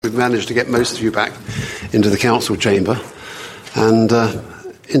We've managed to get most of you back into the council chamber and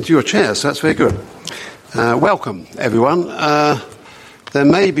into your chairs, so that's very good. Welcome, everyone. There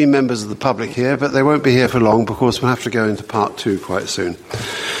may be members of the public here, but they won't be here for long because we'll have to go into part two quite soon.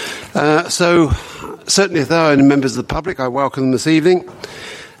 So, certainly if there are any members of the public, I welcome them this evening.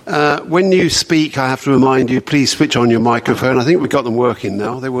 When you speak, I have to remind you, please switch on your microphone. I think we've got them working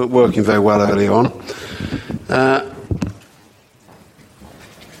now. They weren't working very well earlier on.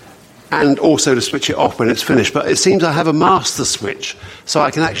 And also to switch it off when it's finished. But it seems I have a master switch, so I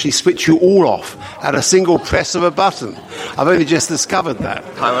can actually switch you all off at a single press of a button. I've only just discovered that.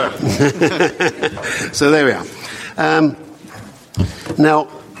 So there we are. Now,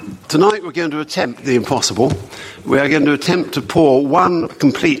 tonight we're going to attempt the impossible. We are going to attempt to pour one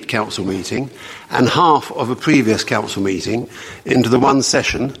complete council meeting and half of a previous council meeting into the one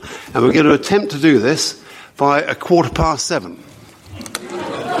session. And we're going to attempt to do this by 7:15.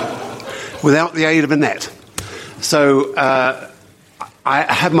 Without the aid of a net. So I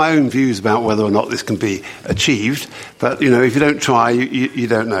have my own views about whether or not this can be achieved, but you know, if you don't try, you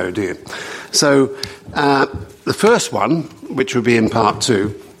don't know, do you? So the first one, which will be in part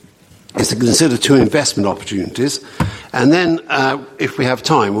two, is to consider two investment opportunities, and then if we have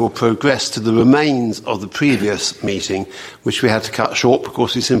time, we'll progress to the remains of the previous meeting, which we had to cut short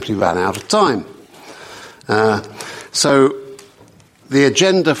because we simply ran out of time. So the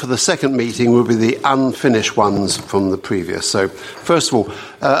agenda for the second meeting will be the unfinished ones from the previous. So, first of all,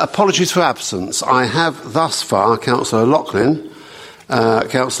 apologies for absence. I have thus far Councillor Loughlin,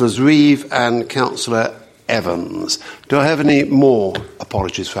 Councillors Reeve and Councillor Evans. Do I have any more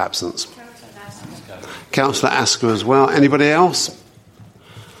apologies for absence? Councillor Asker as well. Anybody else?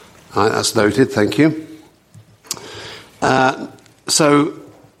 All right, that's noted, thank you. So,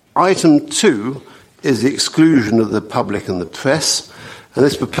 item 2 is the exclusion of the public and the press. And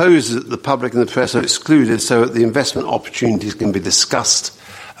this proposes that the public and the press are excluded so that the investment opportunities can be discussed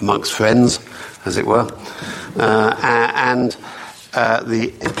amongst friends, as it were. And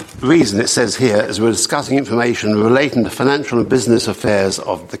the reason it says here is we're discussing information relating to financial and business affairs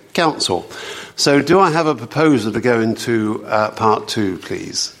of the council. So do I have a proposal to go into part 2,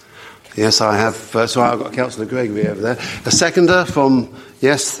 please? Yes, I have. So I've got Councillor Gregory over there. A seconder from,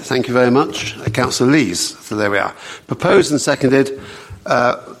 yes, thank you very much, Councillor Lees. So there we are. Proposed and seconded.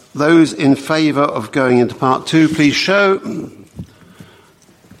 Those in favour of going into part 2, please show.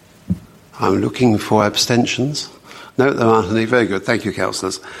 I'm looking for abstentions. No, there aren't any. Very good. Thank you,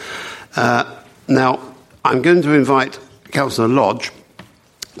 councillors. Now, I'm going to invite Councillor Lodge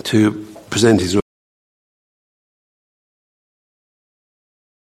to present his